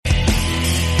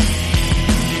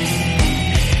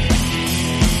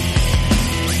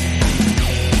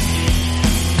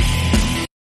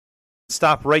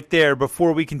stop right there.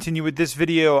 Before we continue with this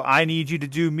video, I need you to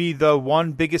do me the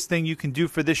one biggest thing you can do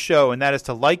for this show, and that is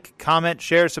to like, comment,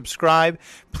 share, subscribe.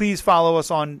 Please follow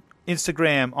us on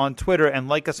Instagram, on Twitter, and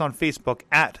like us on Facebook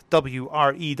at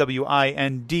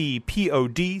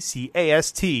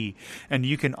WRESTLEMANIA. And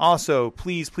you can also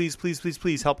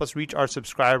please help us reach our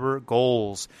subscriber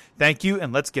goals. Thank you,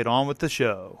 and let's get on with the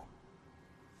show.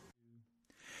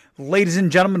 Ladies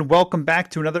and gentlemen, welcome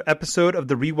back to another episode of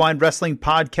the Rewind Wrestling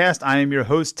Podcast. I am your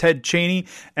host, Ted Cheney,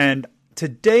 and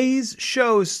today's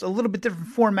show is a little bit different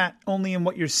format only in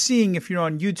what you're seeing if you're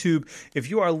on YouTube. If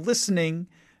you are listening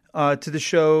to the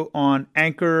show on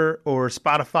Anchor or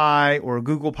Spotify or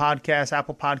Google Podcasts,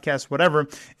 Apple Podcasts, whatever,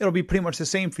 it'll be pretty much the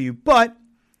same for you. But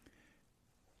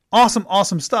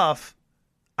awesome stuff.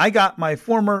 I got my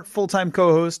former full-time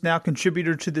co-host, now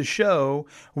contributor to the show,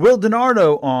 Will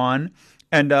DiNardo, on.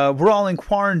 And we're all in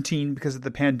quarantine because of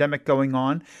the pandemic going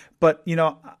on. But, you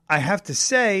know, I have to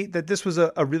say that this was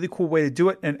a really cool way to do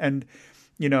it. And,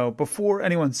 you know, before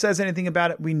anyone says anything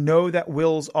about it, we know that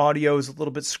Will's audio is a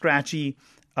little bit scratchy.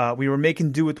 We were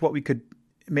making do with what we could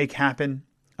make happen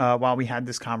while we had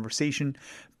this conversation.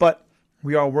 But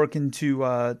we are working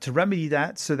to remedy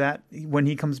that so that when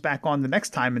he comes back on the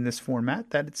next time in this format,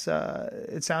 that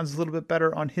it sounds a little bit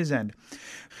better on his end.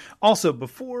 Also,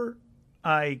 before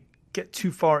I get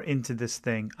too far into this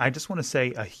thing, I just want to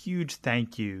say a huge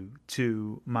thank you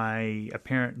to my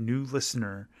apparent new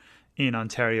listener in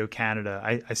Ontario, Canada.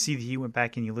 I see that he went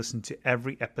back and you listened to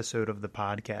every episode of the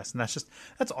podcast, and that's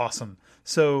awesome.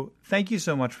 So thank you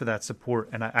so much for that support,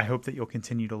 and I hope that you'll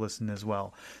continue to listen as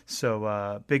well.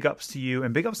 So big ups to you,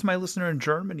 and big ups to my listener in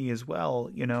Germany as well.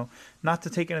 You know, not to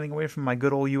take anything away from my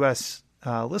good old U.S.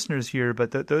 Listeners here,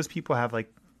 but those people have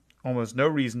like almost no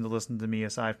reason to listen to me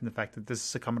aside from the fact that this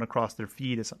is coming across their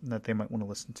feed as something that they might want to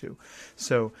listen to.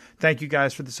 So thank you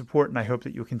guys for the support, and I hope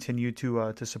that you'll continue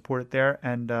to support it there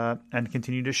and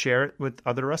continue to share it with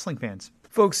other wrestling fans.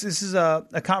 Folks, this is a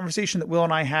conversation that Will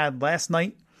and I had last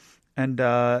night, and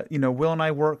you know, Will and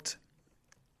I worked,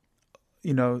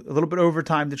 you know, a little bit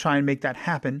overtime to try and make that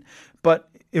happen, but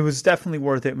it was definitely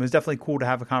worth it. It was definitely cool to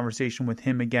have a conversation with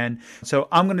him again. So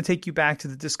I'm going to take you back to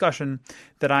the discussion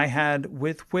that I had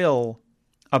with Will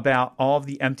about all of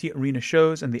the empty arena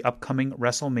shows and the upcoming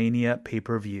WrestleMania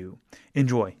pay-per-view.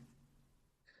 Enjoy.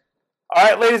 All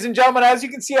right, ladies and gentlemen, as you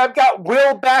can see, I've got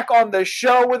Will back on the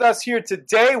show with us here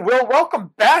today. Will,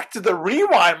 welcome back to the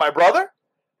Rewind, my brother.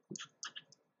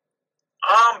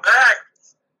 I'm back.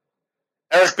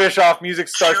 Eric Bischoff music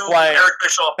starts playing. Eric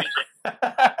Bischoff music.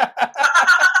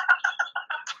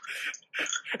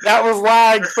 That was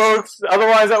lagged, folks.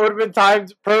 Otherwise, that would have been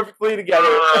timed perfectly together.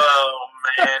 Oh,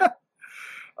 man.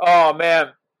 Oh,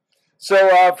 man.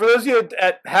 So, for those of you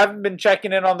that haven't been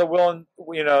checking in on the Will and,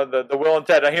 you know, the Will and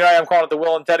Ted, here I am calling it the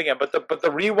Will and Ted again, but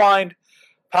the Rewind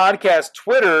podcast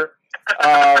Twitter,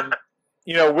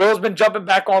 you know, Will's been jumping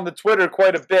back on the Twitter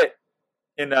quite a bit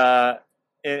in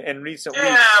recent weeks.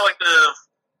 Yeah, I like to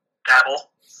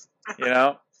dabble. You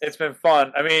know, it's been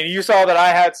fun. I mean, you saw that I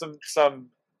had some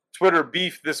Twitter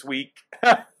beef this week.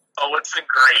 Oh, it's been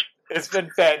great. It's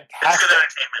been fantastic.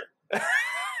 It's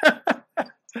good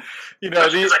entertainment. You know,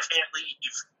 because I can't leave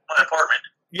my apartment.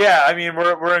 Yeah, I mean,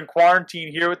 we're in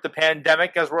quarantine here with the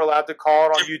pandemic, as we're allowed to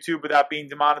call it on YouTube without being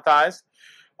demonetized.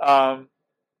 You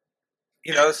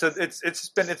know, so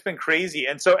it's been crazy,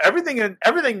 and so everything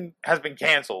has been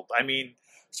canceled. I mean,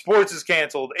 sports is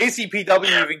canceled,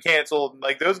 ACPW even canceled.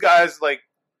 Like those guys, like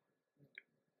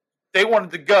they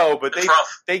wanted to go, but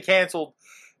they canceled,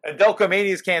 and Delcomania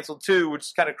is canceled too, which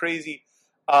is kind of crazy.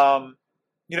 You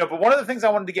know, but one of the things I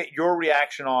wanted to get your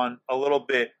reaction on a little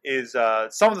bit is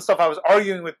some of the stuff I was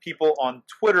arguing with people on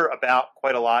Twitter about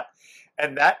quite a lot,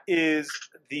 and that is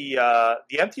the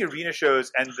empty arena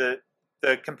shows and the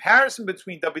comparison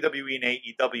between WWE and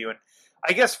AEW. And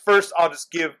I guess first I'll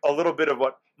just give a little bit of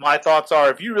what my thoughts are.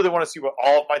 If you really want to see what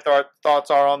all of my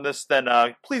thoughts are on this, then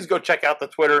please go check out the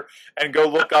Twitter and go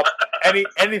look up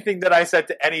anything that I said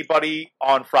to anybody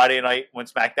on Friday night when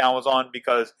SmackDown was on,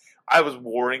 because I was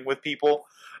warring with people.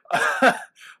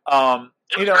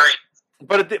 You know,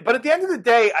 but at the end of the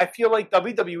day, I feel like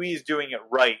WWE is doing it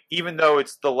right, even though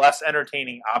it's the less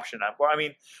entertaining option. I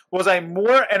mean, was I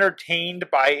more entertained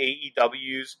by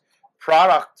AEW's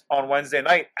product on Wednesday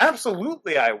night?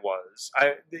 Absolutely, I was.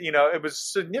 You know, it was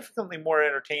significantly more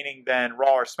entertaining than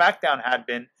Raw or SmackDown had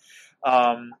been,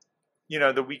 you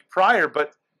know, the week prior.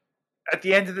 But at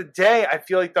the end of the day, I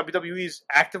feel like WWE is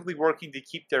actively working to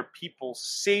keep their people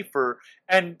safer.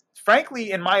 And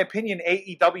frankly, in my opinion,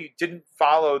 AEW didn't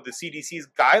follow the CDC's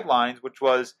guidelines, which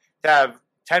was to have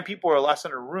 10 people or less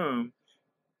in a room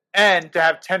and to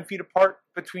have 10 feet apart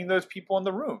between those people in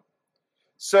the room.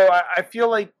 So I feel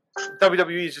like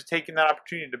WWE is just taking that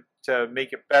opportunity to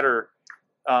make it better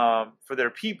for their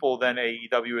people than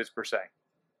AEW is per se.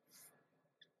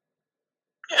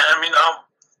 Yeah, I mean,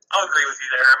 I'll agree with you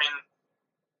there. I mean,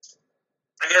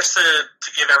 I guess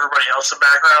to give everybody else a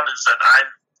background is that I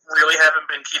really haven't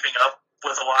been keeping up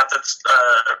with a lot that's,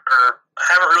 or I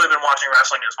haven't really been watching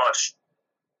wrestling as much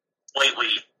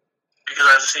lately because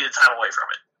I just needed time away from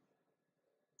it.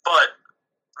 But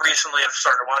recently I've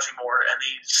started watching more, and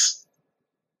these,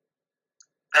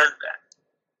 as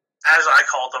I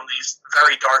call them, these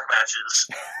very dark matches,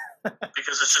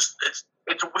 because it's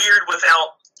weird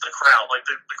without the crowd. Like,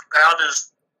 the crowd is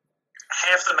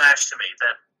half the match to me.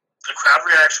 That the crowd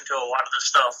reaction to a lot of this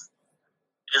stuff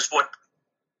is what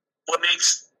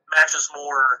makes matches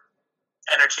more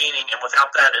entertaining, and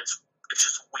without that, it's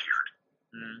just weird.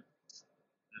 Mm-hmm.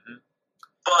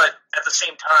 But at the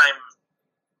same time,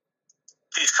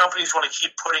 these companies want to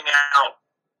keep putting out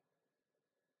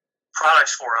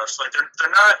products for us. Like, they're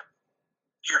not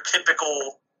your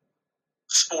typical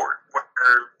sport where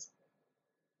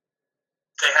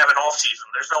they have an off season.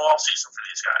 There's no off season for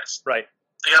these guys. Right.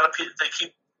 They're an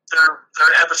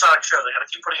episodic show. They got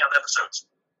to keep putting out episodes.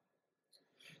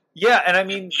 Yeah, and I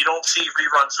mean, you don't see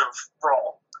reruns of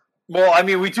Raw. Well, I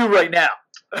mean, we do right now.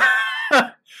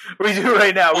 We do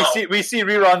right now. Well, we see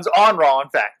reruns on Raw. In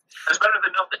fact, it's better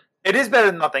than nothing. It is better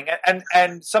than nothing.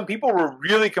 And some people were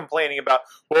really complaining about,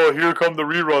 oh, here come the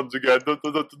reruns again.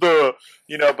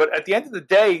 You know, but at the end of the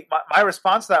day, my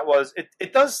response to that was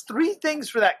it does three things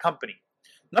for that company.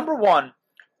 Number one,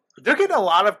 they're getting a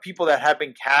lot of people that have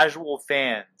been casual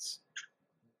fans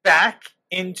back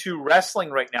into wrestling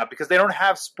right now because they don't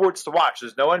have sports to watch.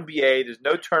 There's no NBA. There's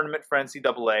no tournament for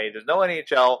NCAA. There's no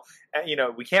NHL. And, you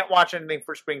know, we can't watch anything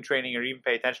for spring training or even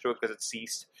pay attention to it because it's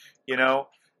ceased, you know.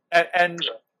 And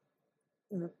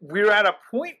we're at a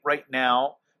point right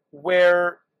now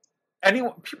where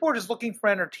people are just looking for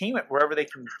entertainment wherever they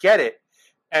can get it.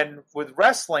 And with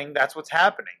wrestling, that's what's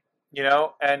happening, you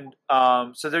know. And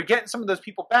so they're getting some of those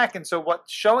people back. And so what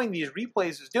showing these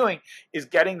replays is doing is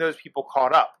getting those people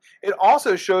caught up. It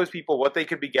also shows people what they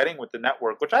could be getting with the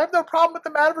network, which I have no problem with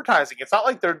them advertising. It's not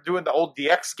like they're doing the old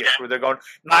DX skits where they're going,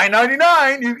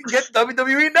 $9.99, you can get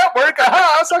WWE Network,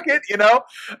 aha, suck it, you know.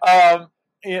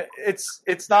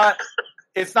 It's not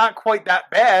quite that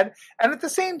bad. And at the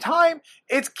same time,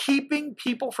 it's keeping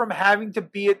people from having to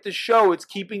be at the show. It's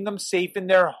keeping them safe in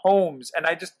their homes. And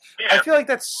I feel like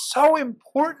that's so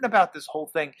important about this whole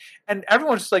thing. And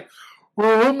everyone's just like,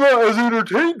 well, I'm not as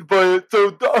entertained by it,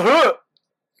 so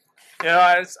you know,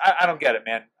 I don't get it,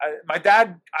 man.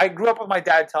 I grew up with my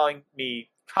dad telling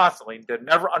me constantly to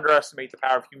never underestimate the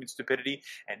power of human stupidity,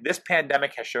 and this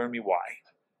pandemic has shown me why.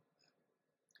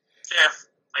 Yeah,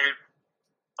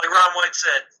 like Ron White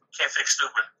said, can't fix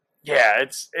stupid. Yeah,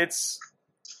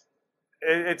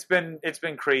 it's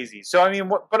been crazy. So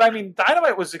I mean,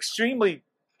 Dynamite was extremely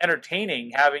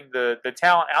entertaining, having the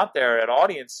talent out there at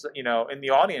audience, you know, in the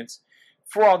audience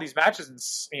for all these matches and,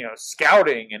 you know,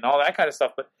 scouting and all that kind of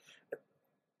stuff. But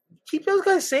keep those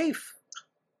guys safe.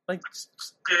 Like,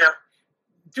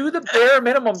 do the bare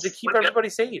minimum to keep everybody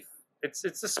safe. It's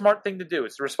the smart thing to do.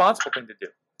 It's the responsible thing to do.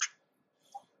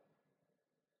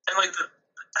 And like the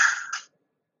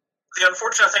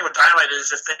unfortunate thing with Dynamite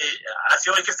is I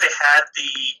feel like if they had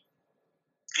the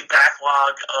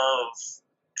backlog of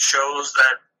shows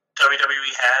that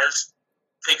WWE has,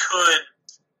 they could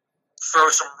throw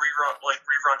some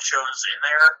rerun shows in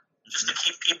there just to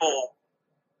keep people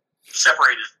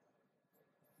separated.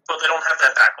 But they don't have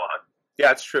that backlog.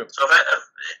 Yeah, it's true. So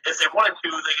if they wanted to,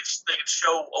 they could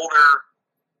show older,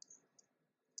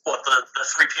 the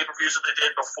 3 pay-per-views that they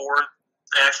did before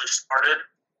they actually started.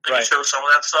 They can show some of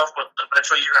that stuff, but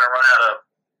eventually you're going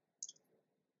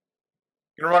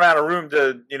to run out of room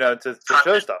to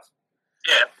show stuff.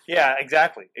 Yeah. Yeah,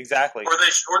 exactly. Or they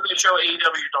show AEW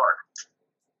Dark.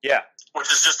 Yeah.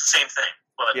 Which is just the same thing.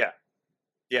 But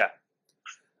yeah.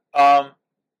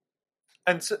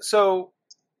 And so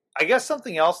I guess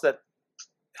something else that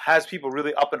has people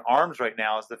really up in arms right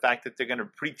now is the fact that they're going to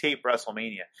pre-tape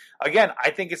WrestleMania. Again,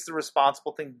 I think it's the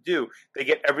responsible thing to do. They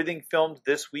get everything filmed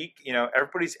this week. You know,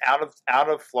 everybody's out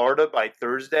of Florida by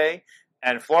Thursday,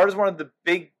 and Florida's one of the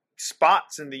big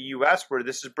spots in the U.S. where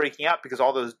this is breaking out because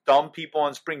all those dumb people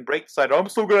on spring break decide, I'm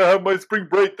still going to have my spring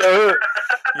break there,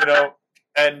 you know.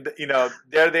 And, you know,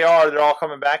 there they are. They're all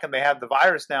coming back, and they have the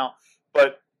virus now.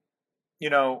 But, you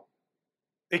know,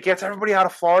 it gets everybody out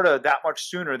of Florida that much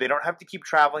sooner. They don't have to keep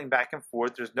traveling back and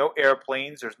forth. There's no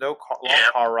airplanes. There's no long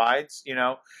car rides, you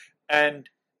know. And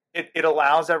it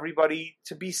allows everybody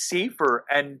to be safer,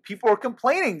 and people are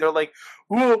complaining. They're like,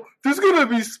 well, there's going to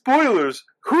be spoilers.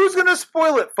 Who's going to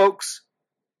spoil it, folks?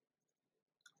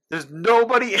 There's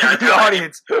nobody in the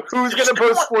audience who's going to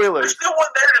post spoilers. There's no one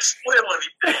there to spoil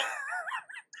anything.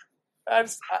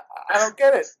 I don't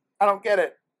get it. I don't get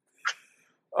it.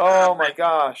 Oh my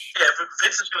gosh. Yeah,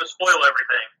 Vince is going to spoil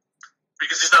everything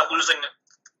because he's not losing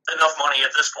enough money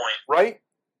at this point.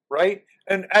 Right.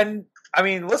 And I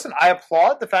mean, listen, I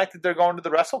applaud the fact that they're going to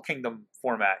the Wrestle Kingdom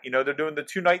format. You know, they're doing the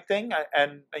 2-night thing,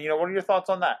 and you know, what are your thoughts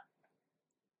on that?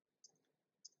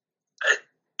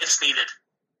 It's needed.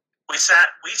 We sat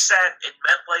in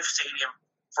MetLife Stadium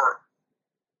for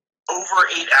over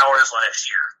 8 hours last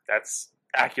year. That's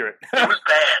accurate. It was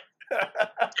bad.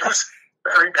 It was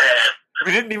very bad.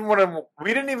 We didn't even want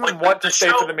to stay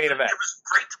for the main event. It was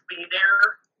great to be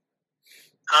there.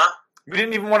 Huh? We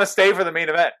didn't even want to stay for the main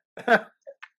event. That's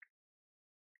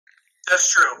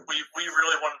true. We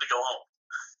really wanted to go home.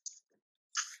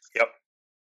 Yep.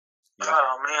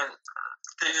 Oh man,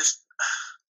 they just.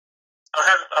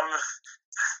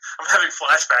 I'm having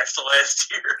flashbacks to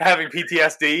last year. Having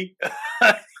PTSD.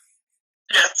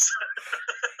 Yes.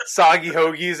 Soggy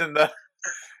hoagies in the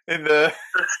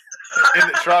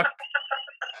trunk.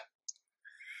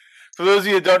 For those of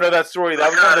you who don't know that story, that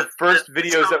was one of the first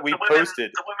videos that we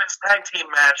posted. The women's tag team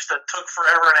match that took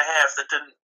forever and a half that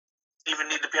didn't even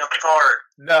need to be on the card.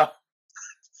 No.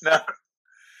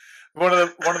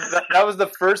 That was the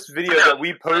first video that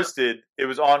we posted. It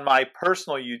was on my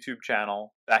personal YouTube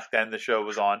channel back then. The show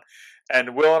was on,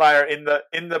 and Will and I are in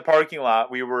the parking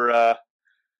lot. We were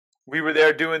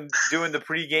there doing the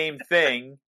pregame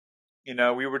thing. You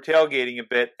know, we were tailgating a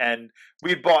bit, and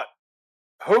we bought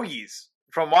hoagies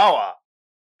from Wawa,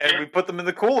 and we put them in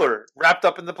the cooler, wrapped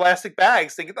up in the plastic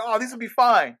bags, thinking, "Oh, these will be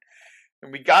fine."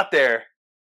 And we got there,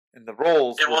 and the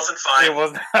rolls. It wasn't fine. It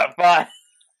was not fine.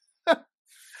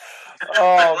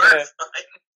 Oh man!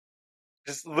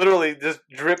 Just literally, just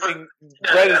dripping.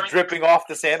 Bread is dripping off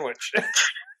the sandwich.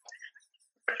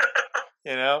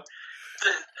 You know.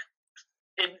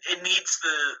 It needs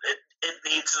the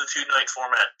 2-night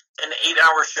format. An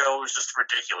 8-hour show is just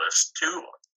ridiculous. Two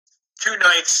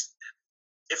nights.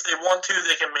 If they want to,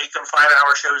 they can make them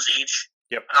 5-hour shows each.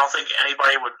 Yep. I don't think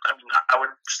anybody would. I mean, I would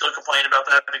still complain about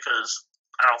that because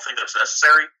I don't think that's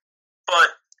necessary.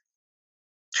 But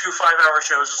 2 5-hour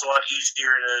shows is a lot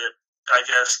easier to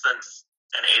digest than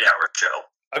an 8-hour show.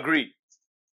 Agreed.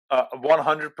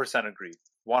 100% agreed.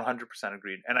 100%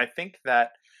 agreed. And I think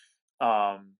that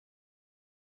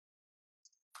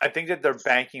they're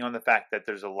banking on the fact that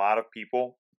there's a lot of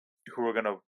people who are going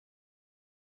to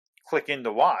click in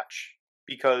to watch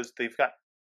because they've got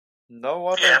no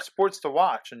other sports to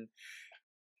watch, and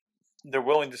they're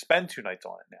willing to spend 2 nights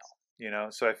on it now. You know,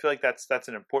 so I feel like that's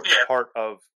an important part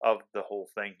of the whole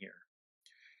thing here.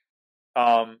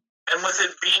 And with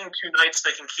it being 2 nights,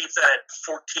 they can keep that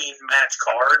 14-match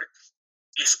card.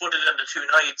 You split it into 2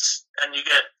 nights, and you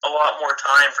get a lot more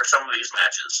time for some of these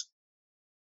matches.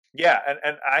 Yeah,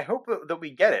 and I hope that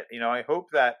we get it. You know, I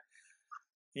hope that,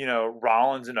 you know,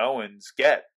 Rollins and Owens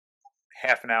get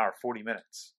half an hour, 40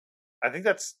 minutes. I think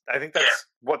that's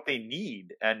what they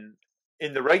need, and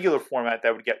in the regular format,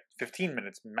 that would get 15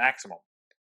 minutes maximum.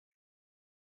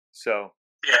 So.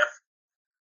 Yeah.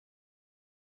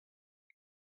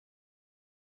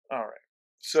 All right.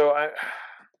 So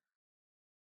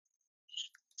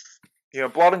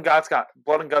Blood and Guts got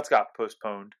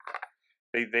postponed.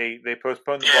 They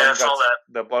postponed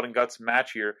the Blood and Guts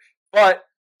match here, but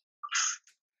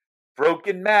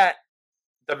Broken Matt,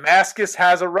 Damascus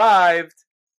has arrived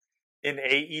in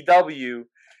AEW.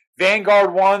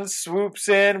 Vanguard 1 swoops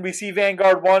in. We see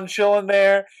Vanguard 1 chilling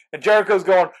there, and Jericho's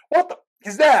going, "What the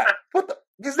is that? What the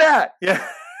is that?" Yeah,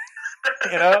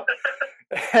 you know,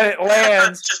 and it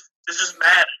lands. It's just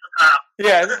mad at the top.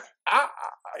 Yeah,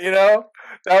 you know,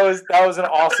 that was an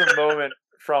awesome moment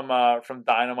from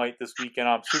Dynamite this weekend.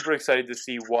 I'm super excited to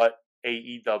see what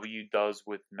AEW does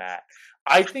with Matt.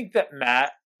 I think that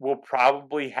Matt will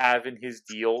probably have in his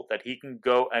deal that he can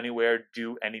go anywhere,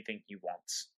 do anything he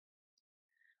wants.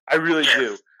 I really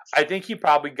do. I think he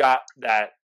probably got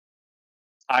that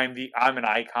I'm an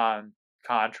icon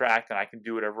contract and I can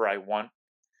do whatever I want.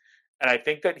 And I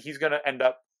think that he's going to end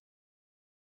up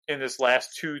in this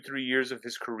last 2-3 years of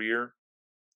his career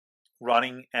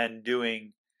running and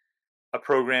doing a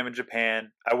program in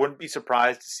Japan. I wouldn't be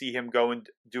surprised to see him go and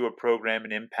do a program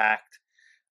in Impact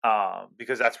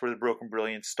because that's where the Broken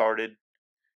Brilliance started,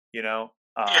 you know.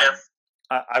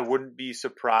 I wouldn't be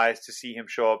surprised to see him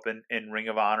show up in Ring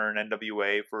of Honor and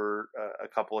NWA for a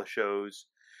couple of shows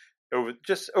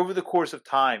over the course of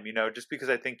time, you know, just because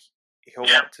I think he'll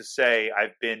want to say,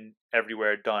 I've been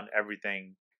everywhere, done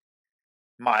everything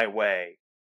my way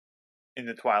in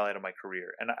the twilight of my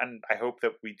career. And I hope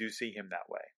that we do see him that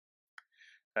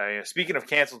way. Speaking of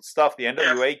canceled stuff, the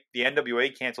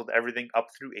NWA canceled everything up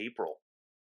through April.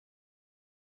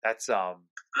 That's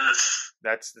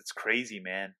crazy,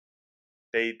 man.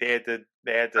 They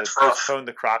had to postpone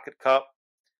the Crockett Cup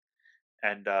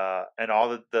and all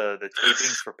the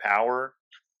tapings for Power.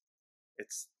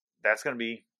 It's gonna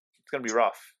be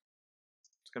rough.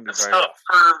 It's gonna be very rough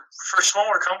for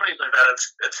smaller companies like that.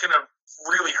 It's gonna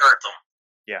really hurt them.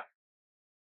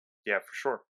 Yeah, for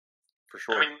sure.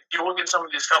 I mean, you look at some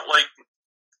of these companies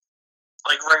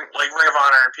like Ring of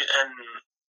Honor and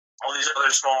all these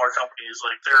other smaller companies.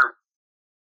 Like they're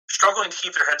struggling to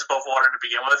keep their heads above water to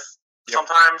begin with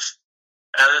sometimes,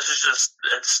 and this is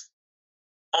it's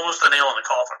almost a nail in the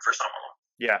coffin for some of them.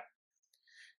 Yeah.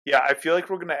 I feel like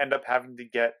we're going to end up having to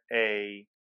get a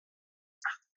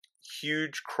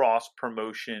huge cross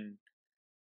promotion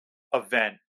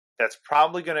event that's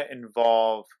probably going to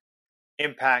involve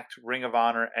Impact, Ring of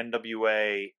Honor,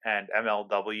 NWA, and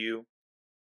MLW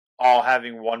all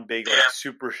having one big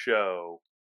super show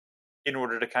in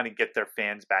order to kind of get their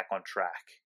fans back on track.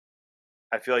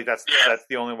 I feel like that's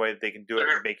the only way that they can do it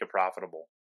and make it profitable.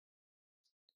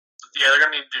 Yeah, they're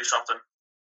going to need to do something.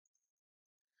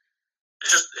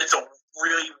 It's a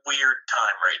really weird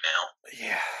time right now.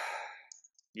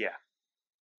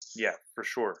 Yeah, for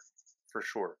sure.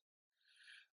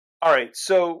 All right,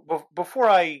 so before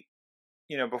I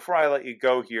let you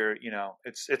go here,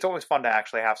 it's always fun to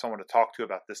actually have someone to talk to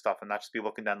about this stuff and not just be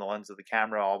looking down the lens of the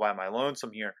camera all by my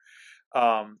lonesome here.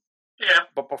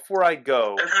 But before I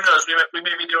go, and who knows, we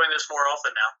may be doing this more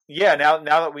often now. Yeah, now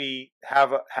that we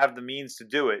have the means to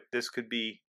do it, this could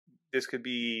be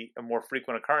a more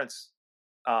frequent occurrence.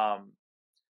 I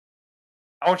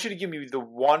want you to give me the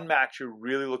one match you're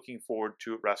really looking forward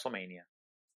to at WrestleMania.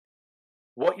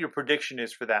 What your prediction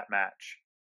is for that match,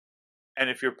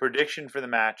 and if your prediction for the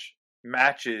match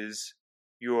matches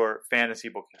your fantasy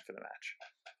booking for the match.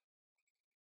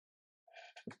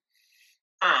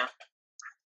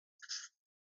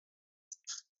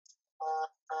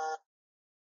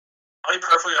 I'll be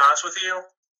perfectly honest with you.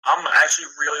 I'm actually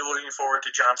really looking forward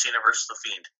to John Cena versus The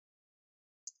Fiend.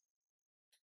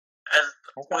 And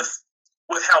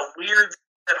with how weird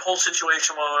that whole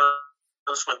situation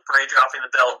was with Bray dropping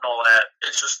the belt and all that,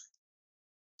 it's just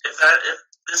if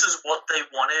this is what they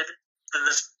wanted, then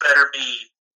this better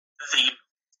be the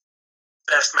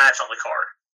best match on the card.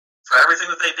 For everything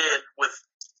that they did with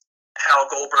how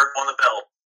Goldberg won the belt,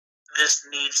 this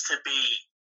needs to be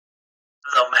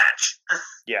the match.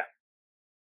 Yeah.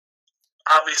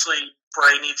 Obviously,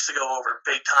 Bray needs to go over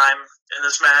big time in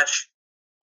this match.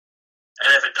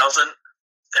 And if it doesn't,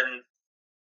 then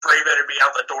Bray better be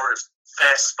out the door as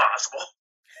fast as possible.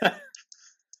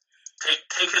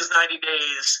 Take his 90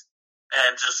 days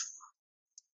and just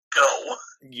go.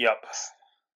 Yep.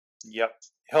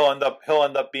 He'll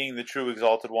end up being the true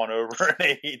exalted one over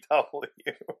in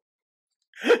AEW.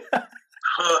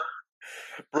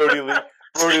 Brody Lee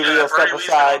will step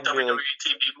aside and be like, WWE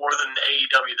TV more than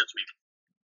AEW this week.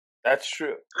 That's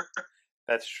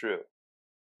true.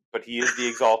 But he is the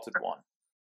exalted one.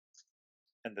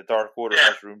 And the Dark Order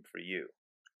has room for you.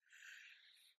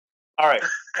 All right.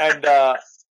 And the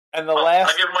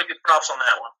last... I'll give him his props on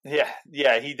that one.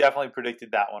 Yeah, he definitely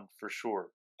predicted that one for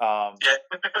sure.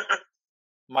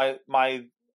 My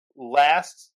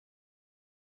last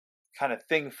kind of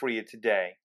thing for you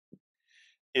today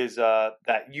is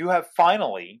that you have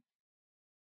finally,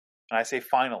 and I say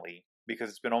finally because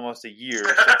it's been almost a year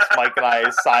since Mike and I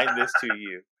assigned this to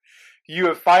you. You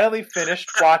have finally finished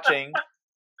watching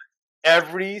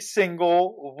every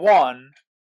single one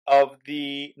of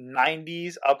the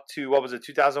 90s up to, what was it,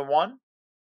 2001?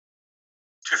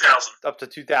 2000. Up to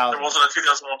 2000. There wasn't a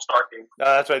 2001 Starrcade. No,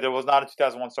 that's right. There was not a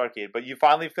 2001 Starrcade. But you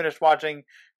finally finished watching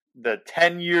the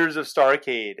 10 years of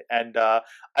Starrcade. And I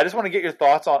just want to get your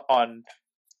thoughts on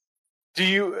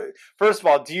first of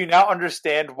all, do you now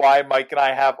understand why Mike and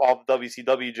I have all the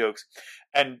WCW jokes?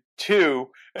 And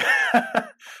two,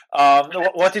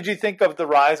 what did you think of the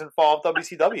rise and fall of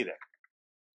WCW there?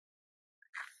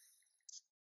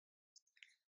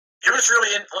 It was really,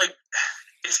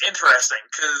 it's interesting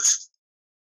because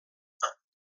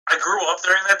I grew up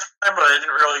during that time, but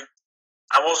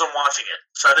I wasn't watching it,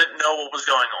 so I didn't know what was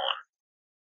going on.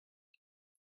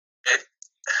 It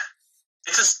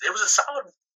was a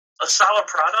solid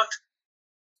product.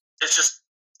 It's just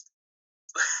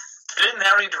they didn't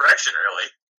have any direction really.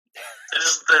 It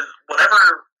just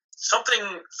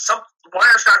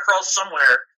wires got crossed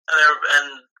somewhere,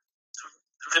 and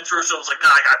Vince Russo was like, "No,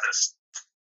 I got this,"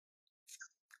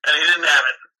 and he didn't have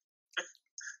it.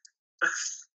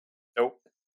 Nope.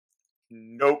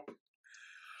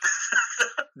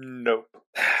 Nope.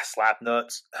 Slap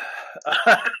nuts.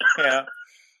 Yeah.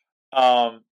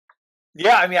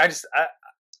 Yeah, I mean,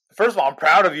 first of all, I'm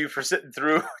proud of you for sitting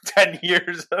through 10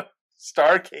 years of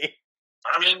Starcade.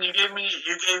 I mean, you gave me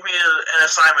an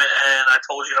assignment, and I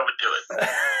told you I would do it.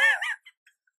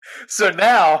 So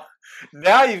now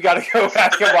you've got to go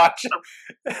back and watch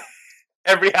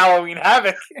every Halloween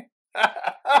Havoc.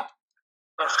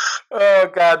 Oh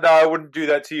God, no! I wouldn't do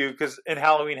that to you because in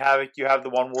Halloween Havoc you have the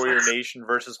One Warrior Nation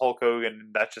versus Hulk Hogan,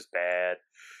 and that's just bad.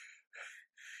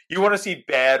 You want to see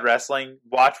bad wrestling?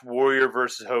 Watch Warrior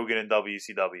versus Hogan in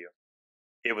WCW.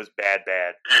 It was bad.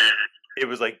 It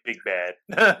was like big bad.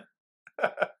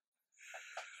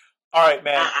 All right,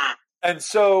 man. And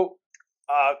so,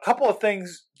 a couple of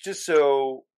things, just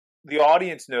so the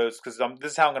audience knows, because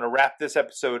this is how I'm going to wrap this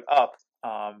episode up.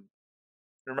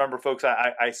 Remember, folks,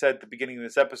 I said at the beginning of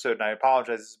this episode, and I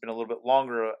apologize, this has been a little bit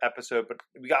longer episode, but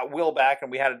we got Will back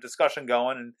and we had a discussion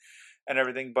going and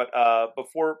everything. But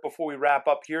before we wrap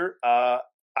up here,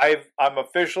 I'm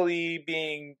officially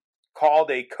being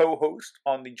called a co-host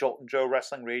on the Jolt and Joe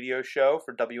Wrestling Radio Show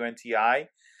for WNTI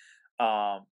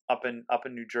up in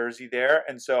New Jersey there,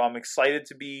 and so I'm excited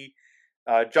to be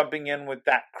jumping in with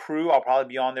that crew. I'll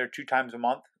probably be on there 2 times a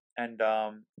month. And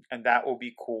that will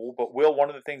be cool. But Will, one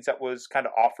of the things that was kind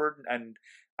of offered, and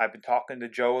I've been talking to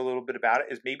Joe a little bit about it,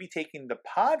 is maybe taking the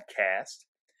podcast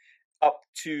up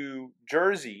to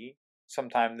Jersey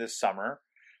sometime this summer.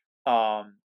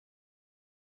 You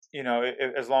know,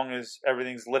 as long as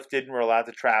everything's lifted and we're allowed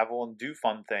to travel and do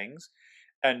fun things,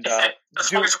 and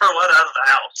as long as we're allowed out of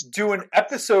the house, do an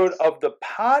episode of the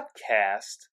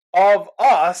podcast of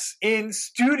us in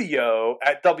studio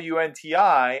at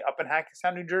WNTI up in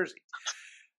Hackettstown, New Jersey.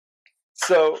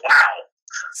 So, wow.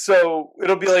 So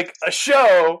it'll be like a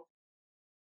show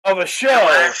of a show. It'll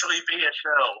actually be a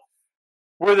show.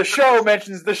 Where the show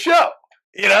mentions the show.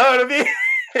 You know,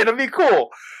 it'll be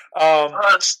cool.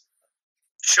 It's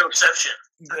showception.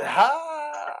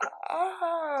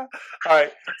 All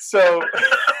right.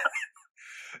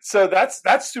 So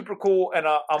that's super cool, and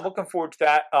I'm looking forward to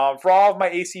that. For all of my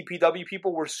ACPW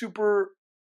people, we're super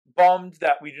bummed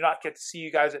that we do not get to see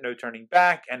you guys at No Turning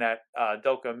Back and at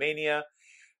Delco Mania.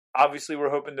 Obviously, we're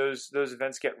hoping those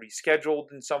events get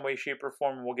rescheduled in some way, shape, or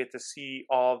form, and we'll get to see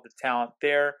all of the talent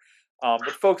there.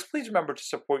 But folks, please remember to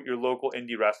support your local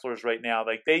indie wrestlers right now.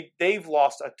 Like they've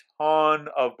lost a ton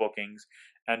of bookings,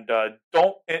 and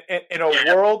don't in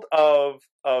a world of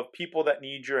people that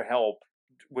need your help.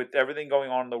 With everything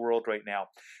going on in the world right now,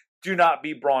 do not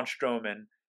be Braun Strowman,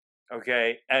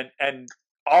 okay? And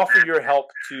offer your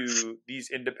help to these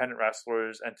independent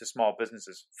wrestlers and to small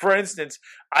businesses. For instance,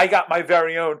 I got my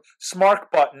very own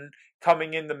Smart button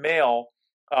coming in the mail.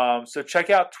 So check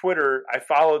out Twitter. I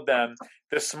followed them.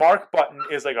 The Smart button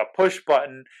is like a push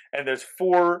button, and there's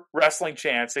 4 wrestling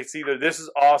chants. It's either "This is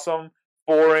awesome,"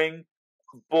 "Boring,"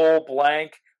 "Bull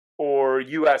blank," or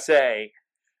 "USA."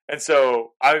 And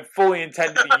so I fully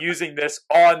intend to be using this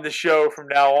on the show from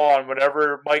now on.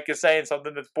 Whenever Mike is saying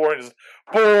something that's boring, just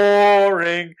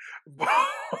boring.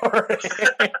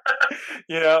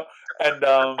 You know? And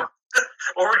or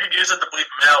we could use it to bleep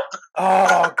them out.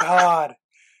 Oh God.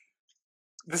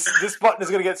 This button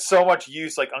is gonna get so much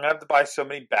use. Like, I'm gonna have to buy so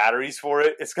many batteries for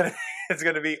it. It's gonna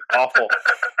be awful.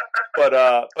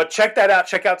 But check that out.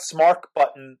 Check out Smart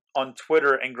Button on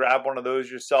Twitter and grab one of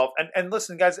those yourself. And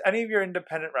listen, guys, any of your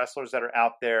independent wrestlers that are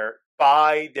out there,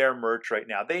 buy their merch right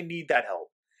now. They need that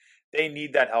help. They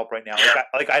need that help right now. Yeah.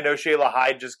 Like I know Shayla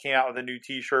Hyde just came out with a new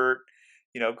T-shirt.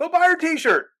 You know, go buy her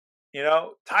T-shirt. You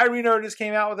know, Tyree just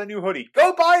came out with a new hoodie.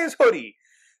 Go buy his hoodie.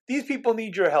 These people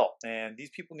need your help, man. These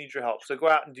people need your help. So go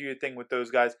out and do your thing with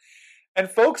those guys. And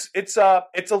folks, it's a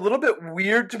little bit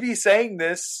weird to be saying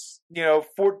this.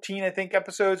 14, I think,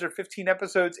 episodes or 15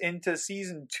 episodes into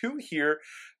season 2 here.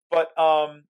 But,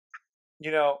 I've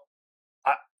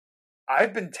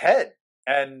been Ted,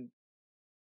 and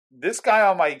this guy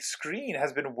on my screen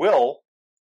has been Will.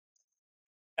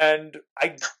 And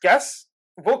I guess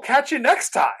we'll catch you next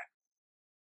time.